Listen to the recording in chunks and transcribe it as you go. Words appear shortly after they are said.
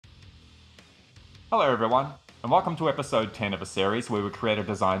Hello everyone, and welcome to episode 10 of a series where we create a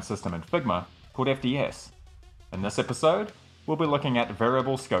design system in Figma called FDS. In this episode, we'll be looking at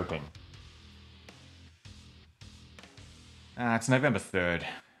variable scoping. It's November 3rd.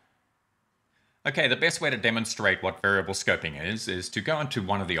 Okay, the best way to demonstrate what variable scoping is to go into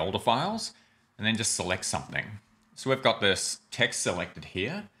one of the older files and then just select something. So we've got this text selected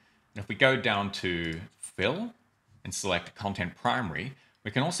here, and if we go down to Fill and select Content Primary, we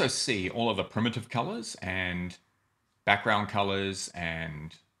can also see all of the primitive colors and background colors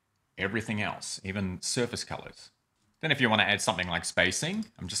and everything else, even surface colors. Then if you want to add something like spacing,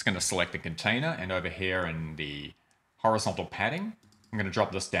 I'm just going to select the container, and over here in the horizontal padding, I'm going to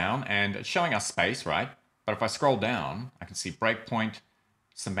drop this down, and it's showing us space, right? But if I scroll down, I can see breakpoint,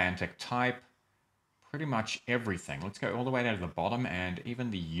 semantic type, pretty much everything. Let's go all the way down to the bottom and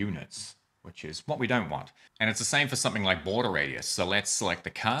even the units, which is what we don't want. And it's the same for something like border radius. So let's select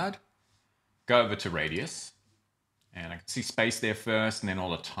the card, go over to radius, and I can see space there first and then all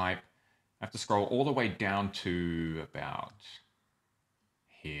the type. I have to scroll all the way down to about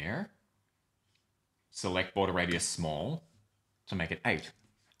here. Select border radius small to make it 8.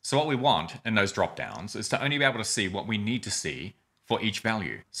 So what we want in those drop downs is to only be able to see what we need to see for each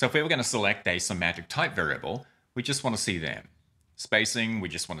value. So if we were going to select a semantic type variable, we just want to see them. Spacing, we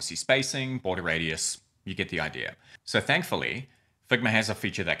just want to see spacing. Border radius, you get the idea. So thankfully, Figma has a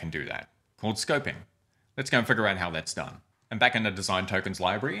feature that can do that, called scoping. Let's go and figure out how that's done. And back in the design tokens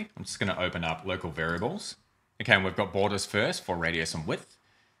library, I'm just going to open up local variables. Okay, and we've got borders first for radius and width.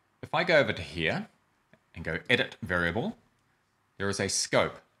 If I go over to here and go edit variable, there is a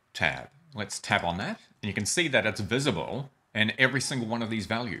scope tab. Let's tab on that, and you can see that it's visible in every single one of these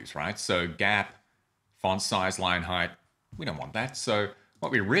values, right? So gap, font size, line height, we don't want that. So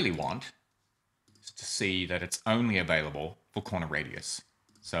what we really want is to see that it's only available for corner radius.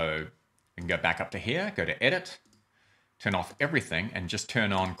 So we can go back up to here, go to edit, turn off everything, and just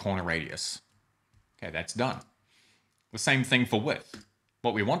turn on corner radius. Okay, that's done. The same thing for width.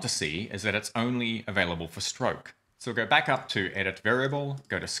 What we want to see is that it's only available for stroke. So we'll go back up to edit variable,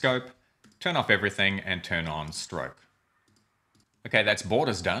 go to scope, turn off everything, and turn on stroke. Okay, that's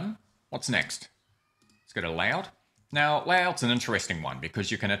borders done. What's next? Let's go to layout. Now, layout's an interesting one because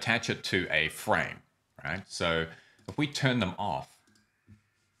you can attach it to a frame, right? So if we turn them off,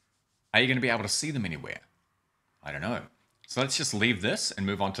 are you going to be able to see them anywhere? I don't know. So let's just leave this and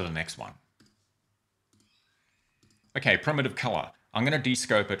move on to the next one. Okay, primitive color. I'm going to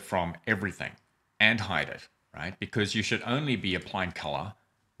descope it from everything and hide it, right? Because you should only be applying color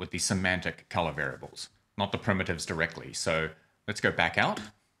with the semantic color variables, not the primitives directly. So let's go back out,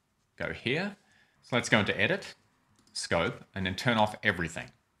 go here. So let's go into edit, scope, and then turn off everything.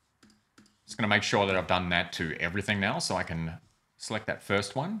 Just going to make sure that I've done that to everything now, so I can select that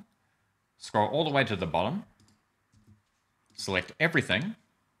first one, scroll all the way to the bottom, select everything,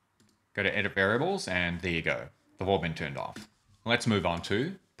 go to edit variables, and there you go. They've all been turned off. Let's move on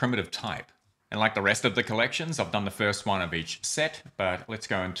to primitive type. And like the rest of the collections, I've done the first one of each set, but let's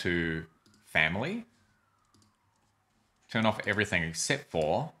go into family, turn off everything except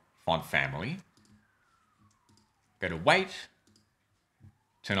for font family, go to weight,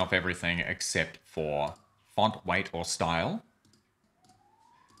 turn off everything except for font weight or style.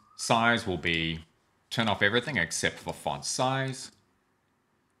 Size will be turn off everything except for font size.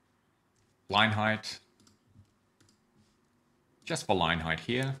 Line height, just for line height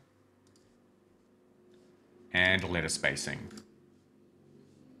here. And letter spacing.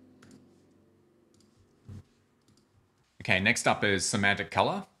 Okay, next up is semantic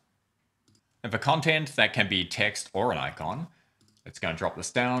color. And for content, that can be text or an icon. Let's go and drop this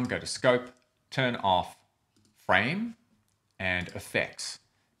down, go to scope, turn off frame and effects,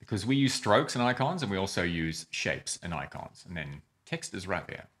 because we use strokes and icons, and we also use shapes and icons, and then text is right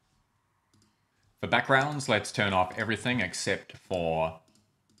there. For backgrounds, let's turn off everything except for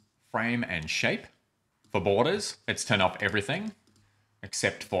frame and shape. For borders, let's turn off everything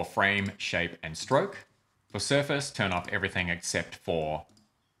except for frame, shape, and stroke. For surface, turn off everything except for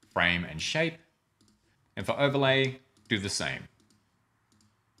frame and shape. And for overlay, do the same.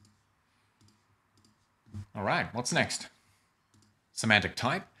 All right, what's next? Semantic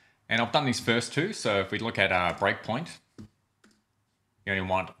type. And I've done these first two, so if we look at our breakpoint, you only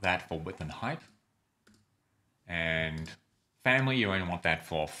want that for width and height. And family, you only want that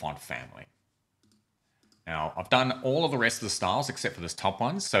for font family. Now, I've done all of the rest of the styles except for this top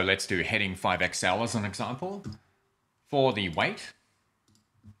one, so let's do heading 5XL as an example. For the weight,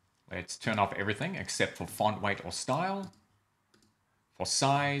 let's turn off everything except for font weight or style. For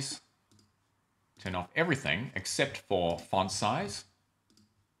size, turn off everything except for font size.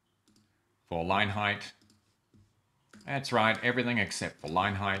 for line height. That's right, everything except for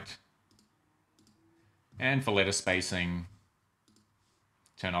line height. And for letter spacing,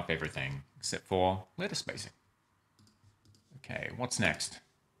 turn off everything except for letter spacing. Okay, what's next?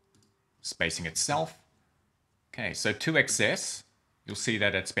 Spacing itself. Okay, so to excess, you'll see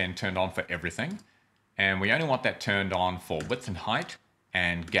that it's been turned on for everything. And we only want that turned on for width and height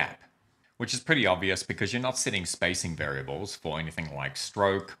and gap, which is pretty obvious because you're not setting spacing variables for anything like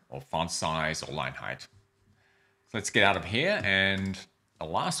stroke or font size or line height. So let's get out of here, and the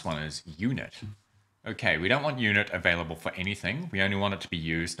last one is unit. Okay, we don't want unit available for anything. We only want it to be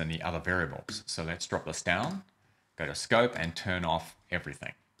used in the other variables. So let's drop this down, go to scope and turn off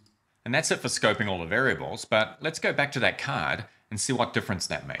everything. And that's it for scoping all the variables, but let's go back to that card and see what difference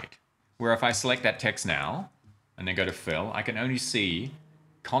that made. Where if I select that text now and then go to fill, I can only see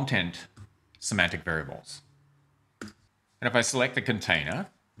content semantic variables. And if I select the container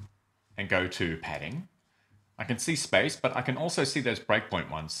and go to padding, I can see space, but I can also see those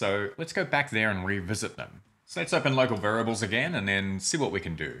breakpoint ones. So let's go back there and revisit them. So let's open local variables again and then see what we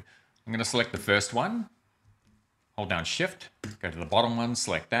can do. I'm going to select the first one, hold down Shift, go to the bottom one,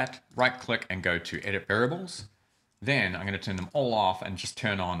 select that, right click and go to edit variables. Then I'm going to turn them all off and just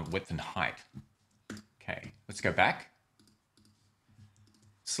turn on width and height. Okay, let's go back.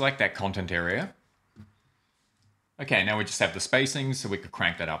 Select that content area. Okay, now we just have the spacing, so we could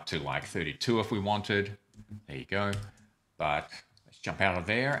crank that up to like 32 if we wanted. There you go. But let's jump out of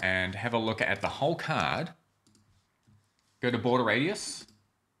there and have a look at the whole card. Go to border radius.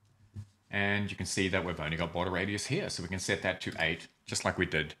 And you can see that we've only got border radius here. So we can set that to 8, just like we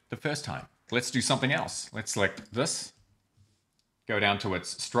did the first time. Let's do something else. Let's select this. Go down to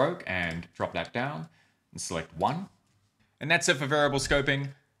its stroke and drop that down. And select 1. And that's it for variable scoping.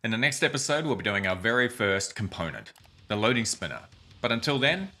 In the next episode, we'll be doing our very first component, the loading spinner. But until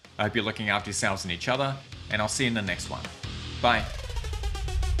then, I hope you're looking after yourselves and each other, and I'll see you in the next one. Bye.